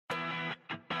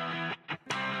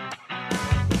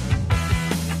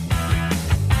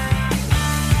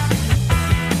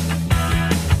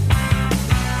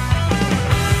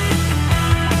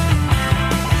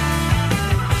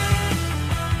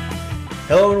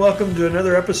welcome to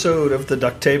another episode of the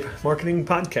Duct Tape Marketing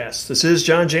Podcast. This is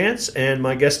John Jantsch, and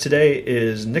my guest today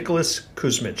is Nicholas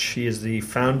Kusmich. He is the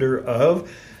founder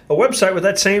of a website with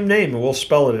that same name, and we'll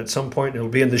spell it at some point. It'll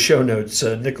be in the show notes,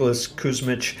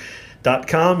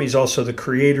 nicholaskusmich.com. He's also the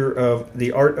creator of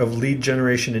The Art of Lead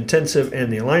Generation Intensive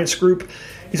and the Alliance Group.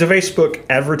 He's a Facebook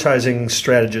advertising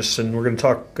strategist, and we're going to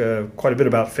talk quite a bit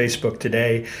about Facebook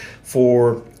today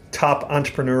for top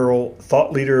entrepreneurial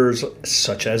thought leaders,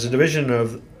 such as a division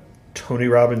of Tony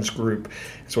Robbins Group,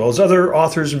 as well as other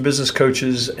authors and business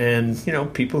coaches and,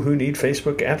 people who need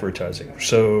Facebook advertising.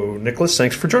 So, Nicholas,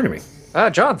 thanks for joining me.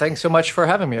 John, thanks so much for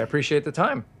having me. I appreciate the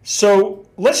time. So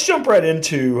let's jump right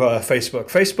into Facebook.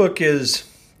 Facebook has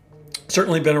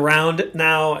certainly been around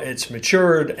now. It's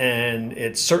matured, and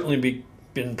it's certainly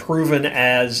been proven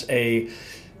as an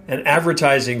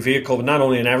advertising vehicle, but not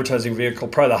only an advertising vehicle,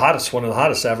 probably one of the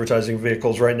hottest advertising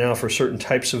vehicles right now for certain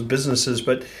types of businesses.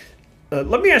 But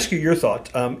let me ask you your thought.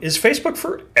 Is Facebook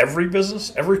for every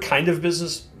business, every kind of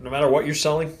business, no matter what you're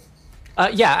selling?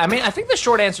 I think the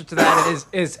short answer to that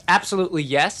is absolutely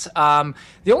yes.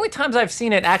 The only times I've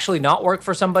seen it actually not work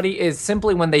for somebody is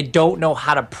simply when they don't know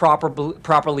how to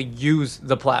properly use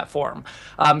the platform.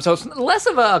 So it's less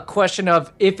of a question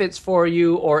of if it's for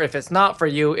you or if it's not for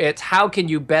you. It's how can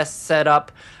you best set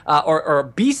up or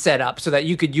be set up so that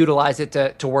you could utilize it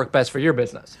to work best for your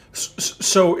business.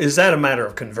 So is that a matter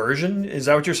of conversion? Is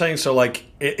that what you're saying? So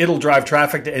it'll drive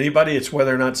traffic to anybody. It's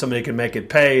whether or not somebody can make it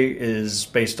pay is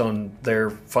based on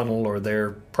their funnel or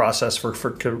their process for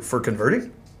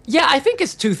converting? Yeah, I think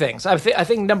it's two things. I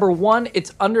think number one,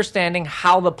 it's understanding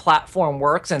how the platform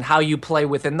works and how you play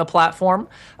within the platform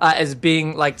as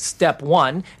being like step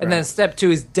one. And then step two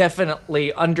is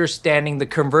definitely understanding the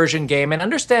conversion game and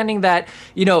understanding that,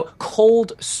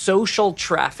 cold social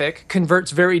traffic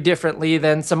converts very differently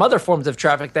than some other forms of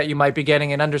traffic that you might be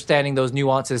getting, and understanding those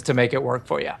nuances to make it work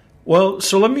for you. Well,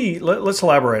 so let's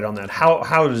elaborate on that.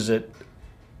 How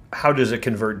does it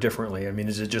convert differently? I mean,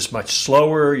 is it just much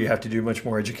slower? You have to do much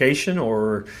more education,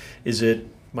 or is it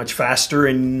much faster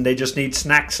and they just need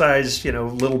snack size,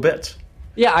 little bits?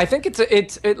 Yeah, I think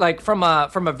it's like from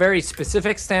a very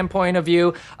specific standpoint of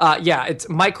view. It's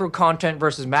micro content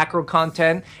versus macro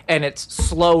content, and it's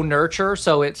slow nurture.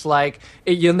 So it's like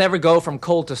you'll never go from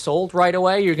cold to sold right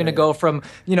away. You're going to go from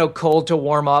cold to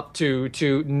warm up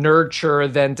to nurture,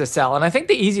 then to sell. And I think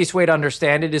the easiest way to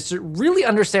understand it is to really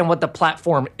understand what the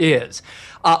platform is.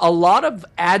 A lot of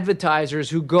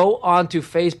advertisers who go onto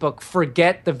Facebook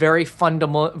forget the very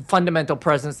fundamental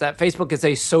presence that Facebook is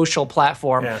a social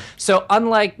platform. Yeah. So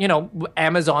unlike,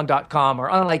 Amazon.com or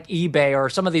unlike eBay or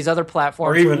some of these other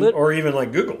platforms. Or even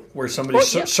like Google, where somebody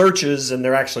searches and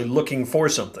they're actually looking for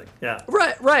something. Yeah.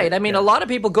 Right. I mean, a lot of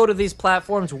people go to these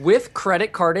platforms with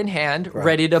credit card in hand,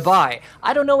 ready to buy.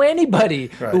 I don't know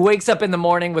anybody who wakes up in the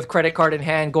morning with credit card in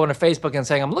hand, going to Facebook and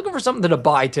saying, I'm looking for something to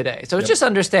buy today. So it's just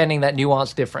understanding that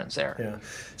nuance difference there. Yeah.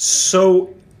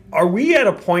 So are we at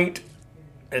a point,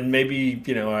 and maybe,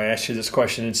 I ask you this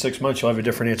question in 6 months, you'll have a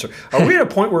different answer. Are we at a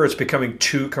point where it's becoming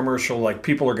too commercial, like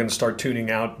people are going to start tuning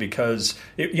out because,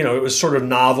 it was sort of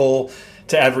novel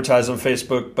to advertise on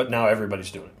Facebook, but now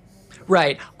everybody's doing it?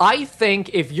 Right. I think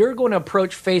if you're going to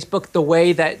approach Facebook the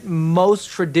way that most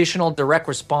traditional direct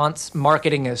response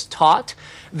marketing is taught,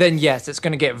 then yes, it's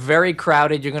going to get very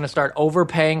crowded. You're going to start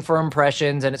overpaying for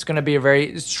impressions, and it's going to be a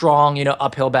very strong,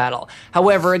 uphill battle.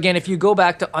 However, again, if you go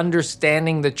back to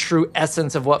understanding the true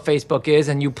essence of what Facebook is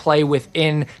and you play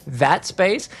within that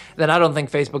space, then I don't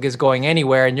think Facebook is going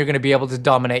anywhere, and you're going to be able to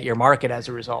dominate your market as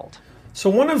a result. So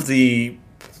one of the,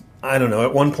 I don't know,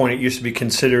 at one point it used to be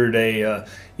considered a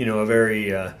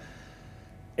very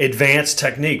advanced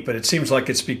technique, but it seems like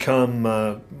it's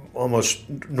become almost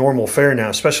normal fare now,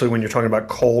 especially when you're talking about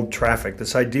cold traffic.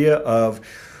 This idea of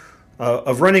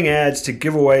running ads to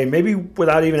give away, maybe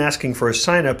without even asking for a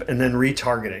sign up, and then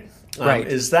retargeting. Right.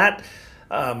 Is that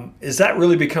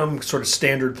really become sort of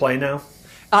standard play now?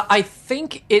 I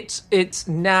think it's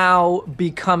now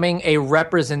becoming a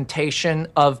representation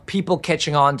of people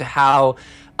catching on to how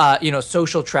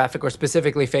social traffic, or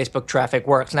specifically Facebook traffic,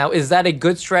 works. Now, is that a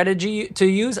good strategy to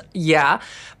use? Yeah,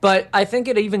 but I think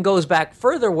it even goes back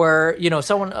further where,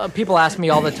 people ask me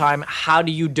all the time, how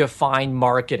do you define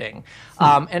marketing?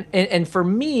 And for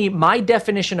me, my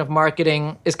definition of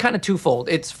marketing is kind of twofold.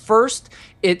 It's first,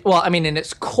 in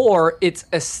its core, it's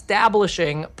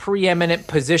establishing preeminent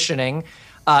positioning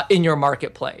in your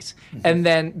marketplace. And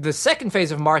then the second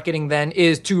phase of marketing then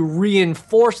is to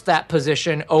reinforce that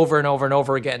position over and over and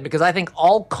over again, because I think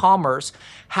all commerce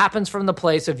happens from the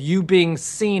place of you being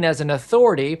seen as an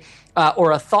authority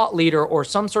or a thought leader or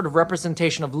some sort of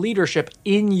representation of leadership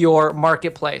in your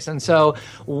marketplace. And so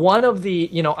one of the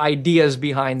ideas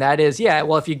behind that is,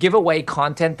 if you give away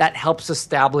content, that helps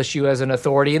establish you as an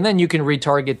authority, and then you can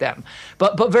retarget them.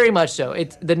 But very much so.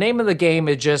 It's the name of the game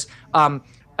is just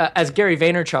as Gary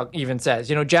Vaynerchuk even says,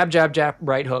 jab, jab, jab,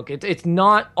 right hook. It's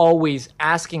not always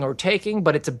asking or taking,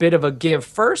 but it's a bit of a give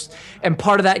first. And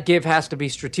part of that give has to be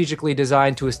strategically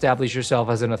designed to establish yourself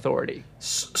as an authority.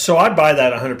 So I buy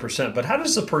that 100%. But how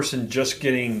does the person just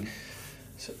getting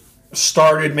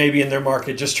started maybe in their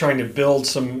market, just trying to build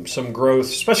some growth,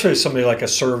 especially somebody like a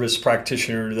service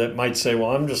practitioner that might say,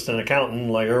 well, I'm just an accountant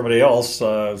like everybody else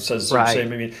says the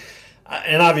same. I mean,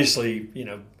 and obviously,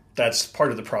 that's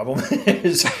part of the problem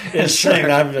is Sure. saying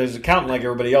I'm an accountant like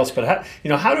everybody else. But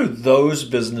how do those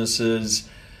businesses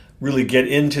really get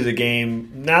into the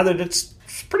game now that it's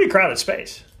pretty crowded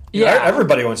space?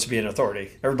 Everybody wants to be an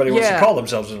authority. Everybody wants to call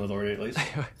themselves an authority, at least.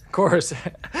 Of course.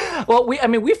 Well,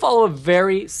 we follow a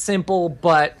very simple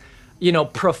but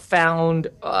profound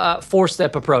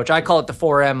four-step approach. I call it the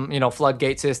 4M,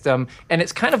 floodgate system, and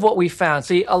it's kind of what we found.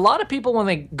 See, a lot of people when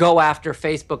they go after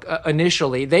Facebook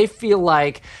initially, they feel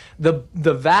like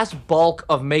the vast bulk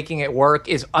of making it work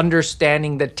is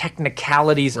understanding the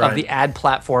technicalities of the ad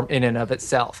platform in and of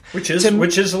itself, which is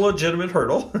a legitimate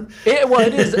hurdle.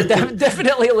 It is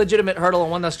definitely a legitimate hurdle,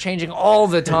 and one that's changing all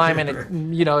the time, and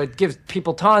it gives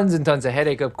people tons and tons of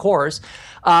headache, of course.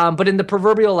 But in the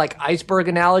proverbial iceberg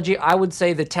analogy, I would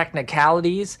say the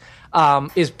technicalities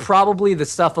is probably the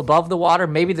stuff above the water,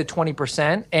 maybe the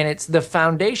 20%, and it's the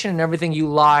foundation and everything you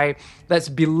lie that's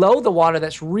below the water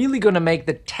that's really going to make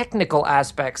the technical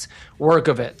aspects work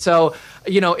of it. So,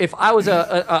 if I was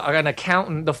an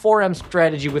accountant, the 4M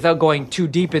strategy, without going too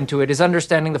deep into it, is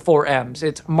understanding the 4 M's.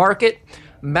 It's market,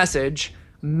 message,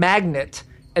 magnet,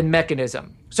 and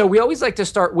mechanism. So we always like to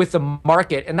start with the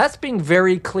market, and that's being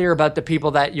very clear about the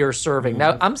people that you're serving.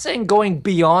 Now, I'm saying going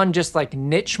beyond just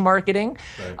niche marketing.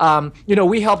 Right.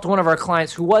 We helped one of our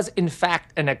clients who was in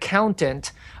fact an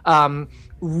accountant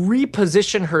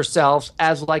reposition herself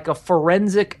as a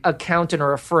forensic accountant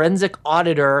or a forensic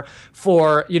auditor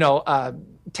for,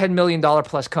 $10 million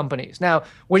plus companies. Now,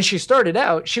 when she started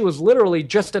out, she was literally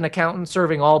just an accountant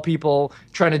serving all people,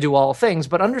 trying to do all things,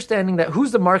 but understanding that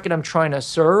who's the market I'm trying to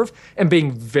serve and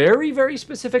being very, very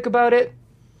specific about it.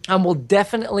 Will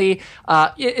definitely,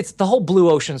 it's the whole blue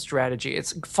ocean strategy.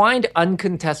 It's find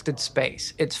uncontested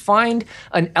space. It's find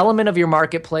an element of your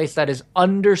marketplace that is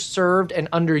underserved and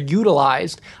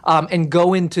underutilized, and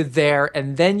go into there,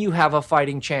 and then you have a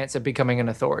fighting chance of becoming an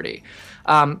authority.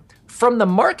 From the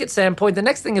market standpoint, the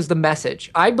next thing is the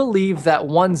message. I believe that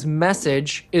one's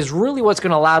message is really what's going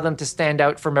to allow them to stand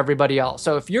out from everybody else.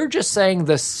 So if you're just saying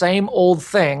the same old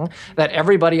thing that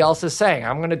everybody else is saying,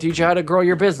 I'm going to teach you how to grow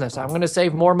your business, I'm going to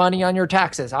save more money on your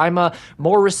taxes, I'm a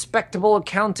more respectable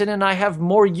accountant and I have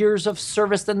more years of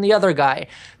service than the other guy,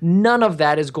 none of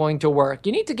that is going to work.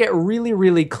 You need to get really,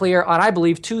 really clear on, I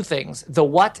believe, two things: the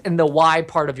what and the why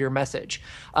part of your message.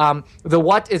 The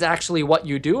what is actually what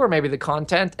you do, or maybe the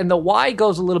content, and the why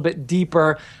goes a little bit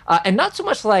deeper, and not so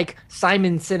much like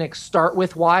Simon Sinek's start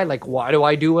with why, why do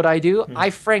I do what I do? I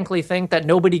frankly think that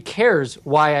nobody cares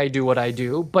why I do what I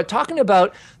do, but talking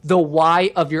about the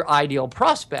why of your ideal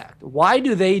prospect. Why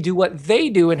do they do what they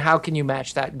do, and how can you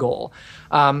match that goal?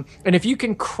 And if you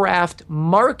can craft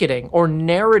marketing or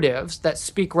narratives that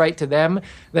speak right to them,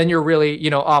 then you're really,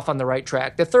 off on the right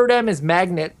track. The third M is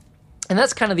magnet. And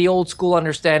that's kind of the old school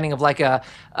understanding of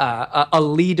a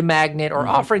lead magnet, or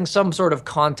offering some sort of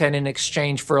content in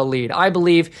exchange for a lead. I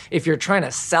believe if you're trying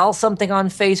to sell something on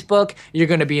Facebook, you're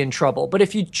going to be in trouble. But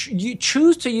if you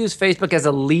choose to use Facebook as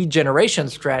a lead generation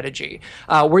strategy,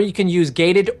 where you can use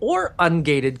gated or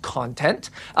ungated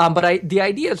content, the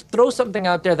idea is throw something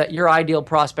out there that your ideal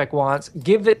prospect wants,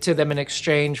 give it to them in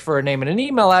exchange for a name and an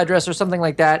email address or something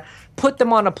like that, put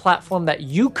them on a platform that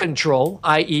you control,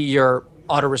 i.e. your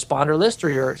autoresponder list or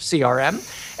your CRM,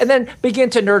 and then begin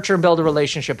to nurture and build a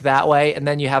relationship that way, and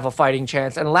then you have a fighting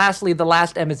chance. And lastly, the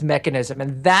last M is mechanism,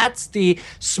 and that's the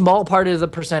small part of the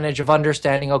percentage of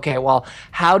understanding, okay, well,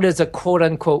 how does a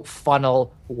quote-unquote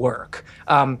funnel work?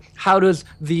 How does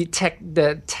the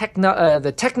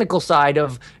technical side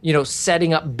of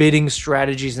setting up bidding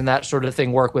strategies and that sort of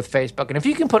thing work with Facebook? And if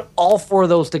you can put all four of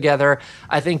those together,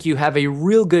 I think you have a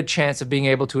real good chance of being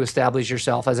able to establish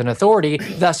yourself as an authority,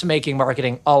 thus making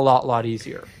marketing a lot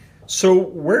easier. So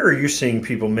where are you seeing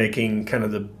people making kind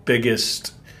of the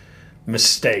biggest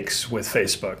mistakes with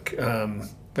Facebook,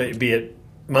 be it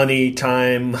money,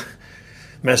 time,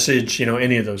 message,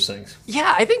 any of those things?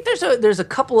 Yeah, I think there's a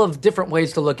couple of different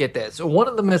ways to look at this. One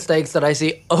of the mistakes that I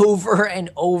see over and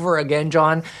over again,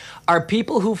 John, are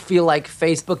people who feel like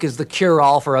Facebook is the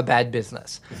cure-all for a bad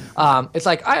business. It's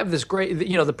like, I have this great,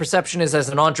 the perception is as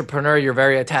an entrepreneur, you're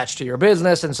very attached to your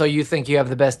business, and so you think you have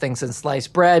the best thing since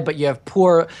sliced bread, but you have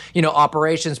poor,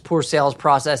 operations, poor sales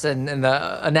process, and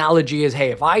the analogy is,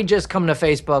 hey, if I just come to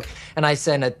Facebook and I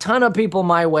send a ton of people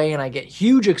my way and I get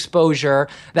huge exposure,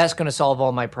 that's going to solve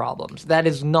all my problems. That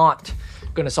is not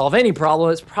going to solve any problem.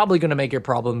 It's probably going to make your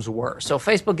problems worse. So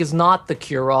Facebook is not the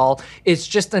cure-all. It's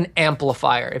just an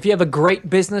amplifier. If you have a great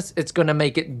business, it's going to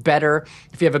make it better.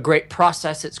 If you have a great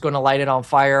process, it's going to light it on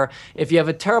fire. If you have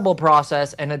a terrible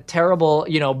process and a terrible,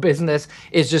 business,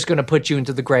 it's just going to put you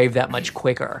into the grave that much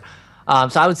quicker.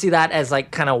 So I would see that as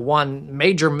like kind of one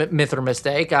major myth or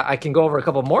mistake. I can go over a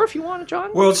couple more if you want,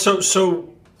 John. Well,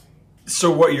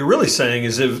 So what you're really saying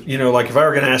is, if if I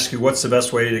were going to ask you what's the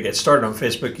best way to get started on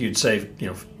Facebook, you'd say,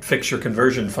 fix your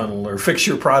conversion funnel or fix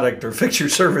your product or fix your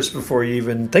service before you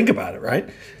even think about it, right?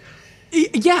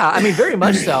 Yeah, I mean, very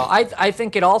much so. I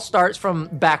think it all starts from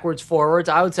backwards forwards.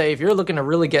 I would say if you're looking to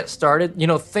really get started,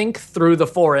 think through the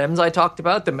 4 M's I talked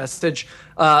about, the message,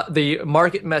 the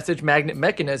market message magnet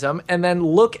mechanism, and then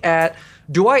look at,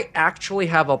 do I actually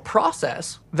have a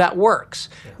process that works?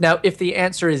 Yeah. Now, if the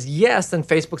answer is yes, then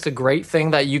Facebook's a great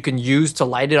thing that you can use to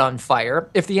light it on fire.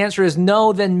 If the answer is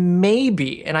no, then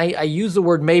maybe, and I use the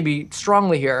word maybe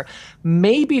strongly here,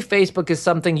 maybe Facebook is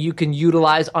something you can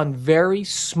utilize on very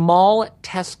small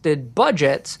tested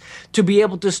budgets to be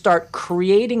able to start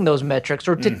creating those metrics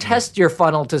or to test your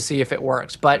funnel to see if it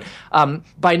works. But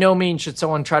by no means should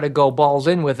someone try to go balls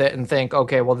in with it and think,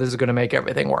 okay, well, this is going to make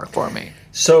everything work for me.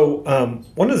 So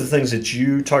one of the things that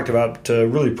you talked about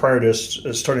really prior to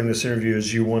starting this interview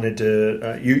is you wanted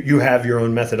to, you have your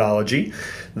own methodology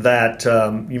that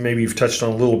you've touched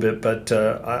on a little bit, but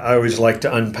I always like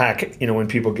to unpack, when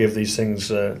people give these things,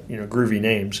 groovy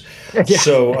names. Yeah.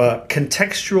 So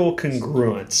contextual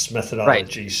congruence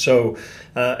methodology. Right. So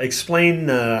explain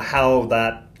how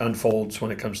that unfolds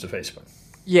when it comes to Facebook.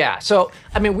 Yeah. So,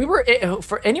 I mean,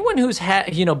 for anyone who's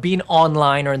been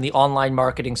online or in the online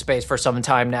marketing space for some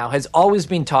time now, has always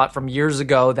been taught from years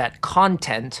ago that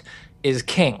content is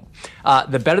king.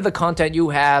 The better the content you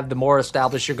have, the more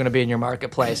established you're going to be in your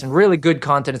marketplace. And really good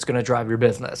content is going to drive your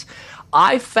business.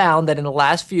 I found that in the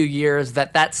last few years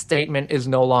that statement is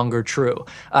no longer true.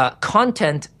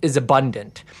 Content is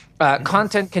abundant.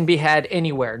 Content can be had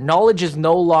anywhere. Knowledge is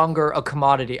no longer a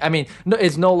commodity. I mean,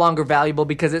 it's no longer valuable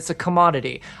because it's a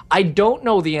commodity. I don't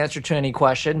know the answer to any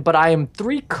question, but I am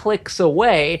 3 clicks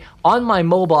away on my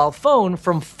mobile phone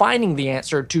from finding the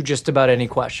answer to just about any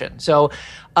question. So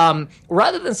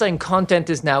rather than saying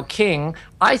content is now king,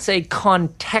 I say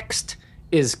context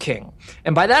is king.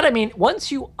 And by that, I mean,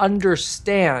 once you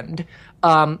understand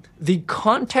the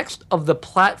context of the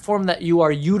platform that you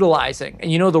are utilizing,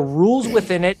 and you know the rules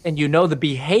within it, and you know the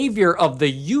behavior of the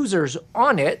users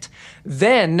on it,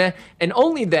 then and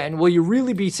only then will you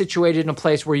really be situated in a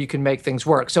place where you can make things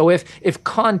work. So if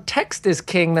context is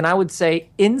king, then I would say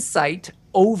insight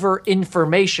over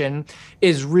information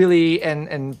is really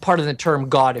and part of the term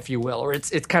God, if you will, or it's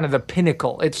kind of the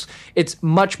pinnacle. It's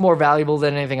much more valuable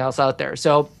than anything else out there.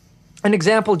 So an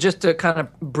example, just to kind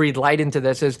of breathe light into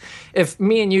this, is if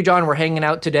me and you, John, were hanging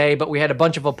out today, but we had a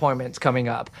bunch of appointments coming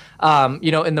up.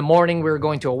 In the morning, we were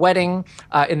going to a wedding.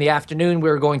 In the afternoon, we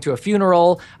were going to a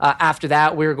funeral. After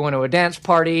that, we were going to a dance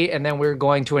party, and then we were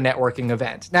going to a networking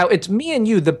event. Now, it's me and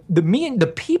you.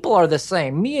 The people are the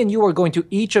same. Me and you are going to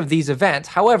each of these events.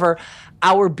 However,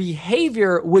 our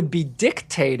behavior would be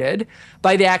dictated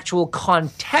by the actual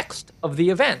context of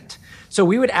the event. So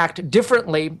we would act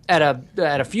differently at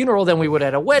a funeral than we would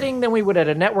at a wedding, than we would at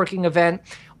a networking event,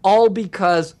 all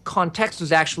because context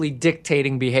is actually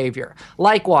dictating behavior.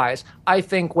 Likewise, I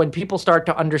think when people start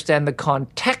to understand the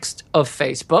context of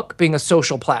Facebook being a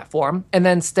social platform and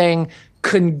then staying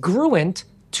congruent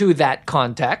to that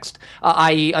context,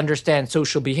 i.e. understand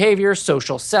social behavior,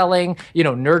 social selling,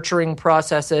 nurturing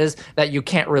processes that you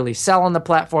can't really sell on the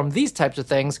platform, these types of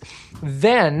things,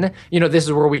 then, this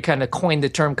is where we kind of coined the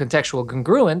term contextual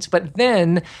congruence, but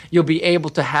then you'll be able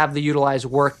to have the utilized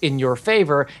work in your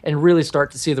favor and really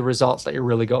start to see the results that you're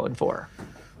really going for.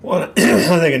 Well,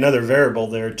 I think another variable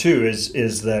there too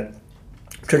is that,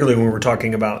 particularly when we're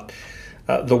talking about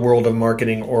the world of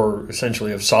marketing, or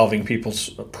essentially of solving people's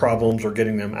problems or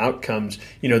getting them outcomes,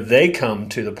 they come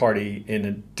to the party in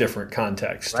a different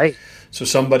context. Right. So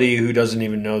somebody who doesn't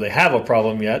even know they have a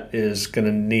problem yet is going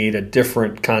to need a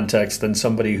different context than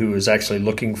somebody who is actually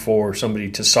looking for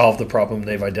somebody to solve the problem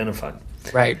they've identified.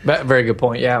 Right. Very good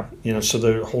point. Yeah. So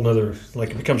the whole other,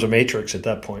 it becomes a matrix at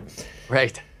that point.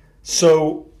 Right.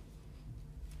 So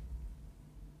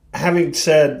having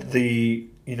said I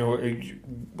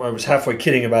was halfway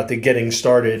kidding about the getting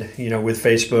started, with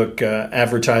Facebook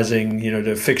advertising,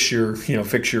 to fix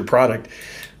your product.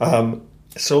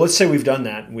 So let's say we've done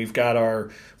that. We've got our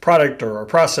product or our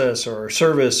process or our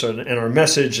service and our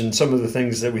message and some of the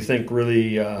things that we think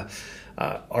really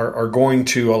are going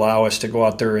to allow us to go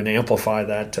out there and amplify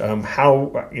that.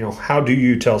 How do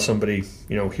you tell somebody,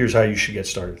 here's how you should get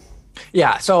started?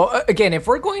 Yeah. So again, if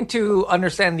we're going to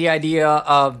understand the idea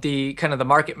of the kind of the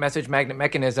market message magnet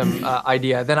mechanism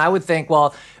idea, then I would think,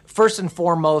 well, first and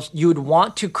foremost, you would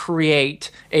want to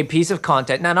create a piece of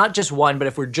content. Now, not just one, but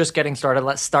if we're just getting started,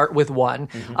 let's start with one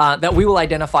that we will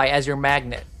identify as your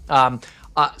magnet.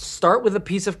 Start with a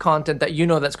piece of content that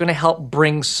that's going to help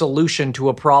bring solution to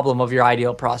a problem of your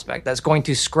ideal prospect, that's going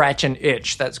to scratch an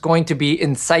itch, that's going to be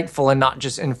insightful and not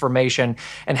just information,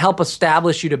 and help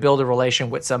establish you to build a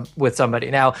relation with somebody.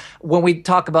 Now, when we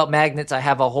talk about magnets, I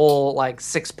have a whole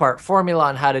 6-part formula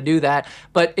on how to do that.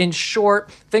 But in short,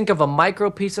 think of a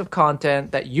micro piece of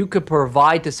content that you could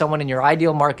provide to someone in your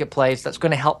ideal marketplace that's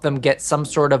going to help them get some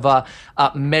sort of a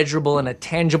measurable and a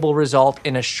tangible result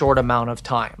in a short amount of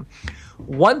time.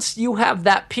 Once you have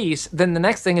that piece, then the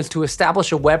next thing is to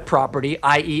establish a web property,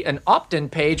 i.e. an opt-in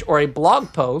page or a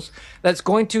blog post that's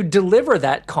going to deliver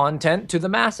that content to the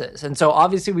masses. And so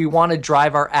obviously we want to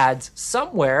drive our ads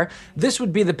somewhere. This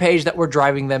would be the page that we're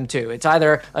driving them to. It's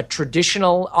either a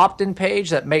traditional opt-in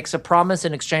page that makes a promise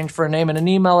in exchange for a name and an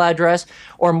email address,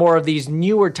 or more of these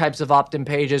newer types of opt-in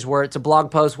pages where it's a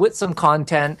blog post with some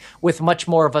content with much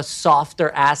more of a softer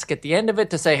ask at the end of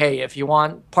it to say, hey, if you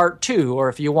want part 2, or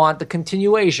if you want the continuation,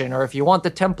 or if you want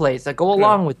the templates that go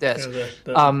along with this.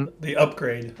 The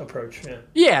upgrade approach.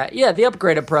 Yeah, the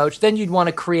upgrade approach. Then you'd want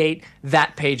to create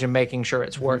that page and making sure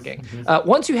it's working.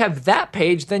 Once you have that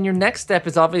page, then your next step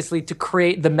is obviously to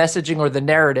create the messaging or the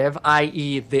narrative,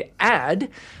 i.e. the ad,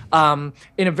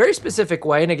 in a very specific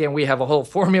way. And again, we have a whole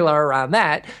formula around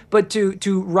that. But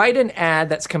to write an ad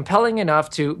that's compelling enough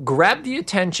to grab the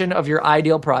attention of your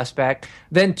ideal prospect,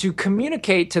 then to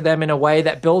communicate to them in a way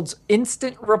that builds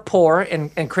instant rapport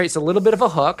and creates a little bit of a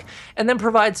hook, and then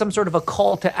provide some sort of a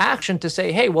call to action to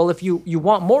say, hey, well, if you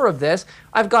want more of this,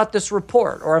 I've got this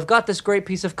report, or I've got this great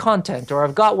piece of content, or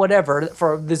I've got whatever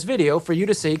for this video for you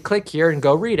to see. Click here and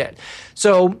go read it.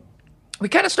 So we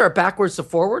kind of start backwards to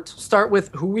forwards, start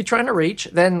with who we're trying to reach,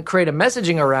 then create a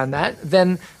messaging around that,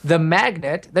 then the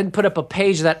magnet, then put up a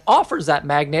page that offers that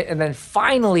magnet, and then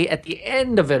finally, at the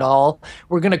end of it all,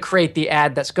 we're going to create the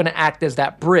ad that's going to act as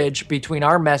that bridge between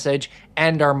our message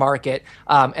and our market,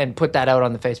 and put that out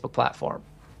on the Facebook platform.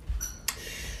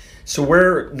 So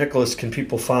where, Nicholas, can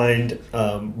people find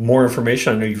more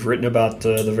information? I know you've written about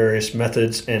the various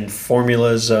methods and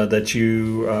formulas that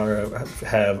you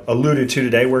have alluded to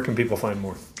today. Where can people find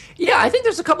more? Yeah, I think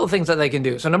there's a couple of things that they can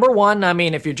do. So number one,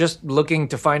 if you're just looking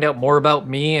to find out more about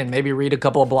me and maybe read a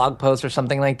couple of blog posts or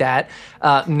something like that,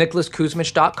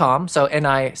 nicholaskusmich.com. So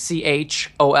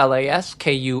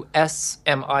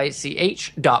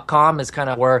NicholasKusmich.com is kind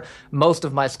of where most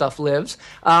of my stuff lives.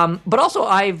 But also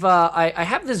I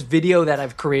have this video that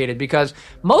I've created because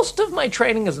most of my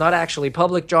training is not actually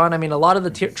public, John. A lot of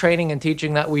the training and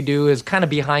teaching that we do is kind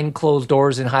of behind closed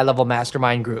doors in high-level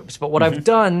mastermind groups. But what I've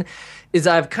done is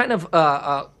I've kind of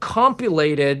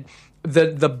compilated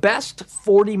the best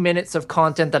 40 minutes of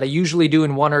content that I usually do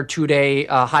in 1 or 2 day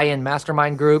high-end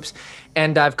mastermind groups.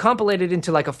 And I've compilated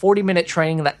into like a 40-minute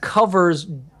training that covers,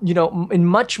 in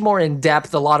much more in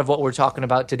depth, a lot of what we're talking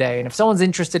about today. And if someone's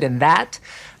interested in that,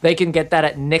 they can get that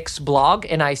at Nick's blog,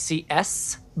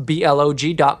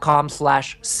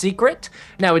 nicsblog.com/secret.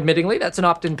 Now, admittingly, that's an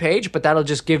opt-in page, but that'll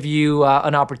just give you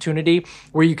an opportunity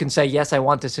where you can say, yes, I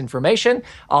want this information.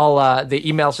 The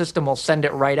email system will send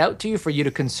it right out to you for you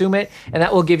to consume it. And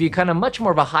that will give you kind of much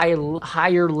more of a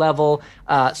higher level,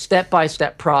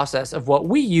 step-by-step process of what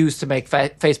we use to make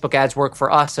Facebook ads work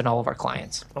for us and all of our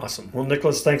clients. Awesome. Well,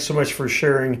 Nicholas, thanks so much for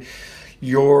sharing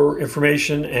your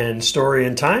information and story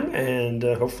and time. And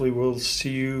hopefully we'll see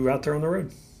you out there on the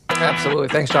road. Absolutely.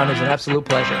 Thanks, John. It was an absolute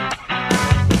pleasure.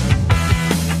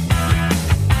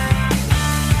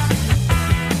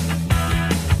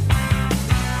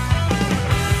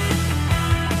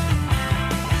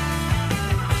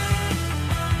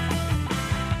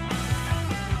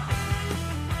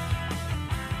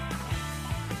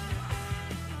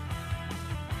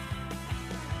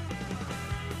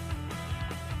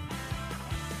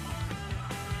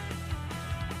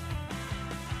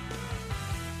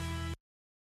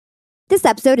 This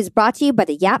episode is brought to you by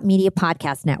the Yap Media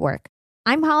Podcast Network.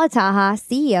 I'm Hala Taha,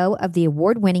 CEO of the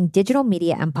award-winning digital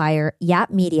media empire, Yap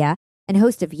Media, and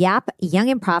host of Yap Young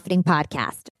and Profiting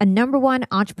Podcast, a #1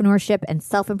 entrepreneurship and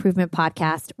self-improvement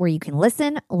podcast where you can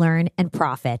listen, learn, and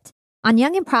profit. On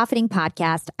Young and Profiting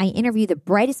Podcast, I interview the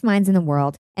brightest minds in the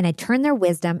world, and I turn their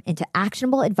wisdom into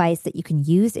actionable advice that you can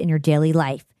use in your daily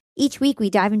life. Each week, we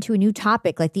dive into a new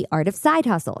topic like the art of side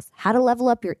hustles, how to level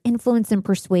up your influence and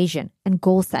persuasion, and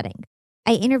goal setting.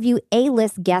 I interview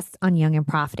A-list guests on Young and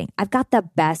Profiting. I've got the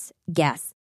best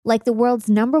guests, like the world's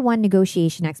 #1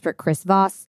 negotiation expert, Chris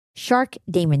Voss, Shark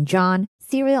Damon John,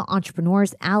 serial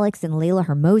entrepreneurs Alex and Layla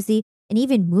Hermosi, and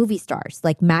even movie stars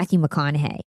like Matthew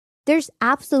McConaughey. There's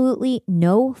absolutely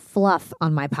no fluff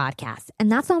on my podcast,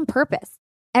 and that's on purpose.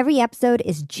 Every episode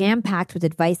is jam-packed with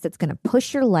advice that's going to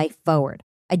push your life forward.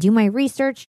 I do my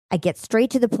research, I get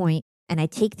straight to the point, and I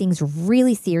take things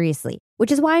really seriously,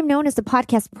 which is why I'm known as the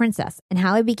podcast princess and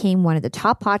how I became one of the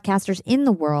top podcasters in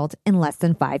the world in less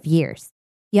than 5 years.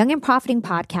 Young and Profiting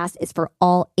Podcast is for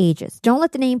all ages. Don't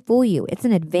let the name fool you. It's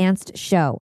an advanced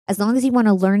show. As long as you want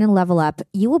to learn and level up,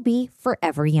 you will be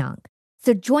forever young.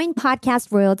 So join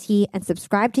podcast royalty and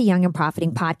subscribe to Young and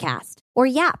Profiting Podcast, or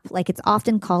YAP, like it's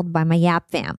often called by my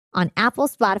YAP fam, on Apple,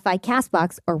 Spotify,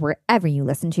 CastBox, or wherever you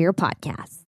listen to your podcasts.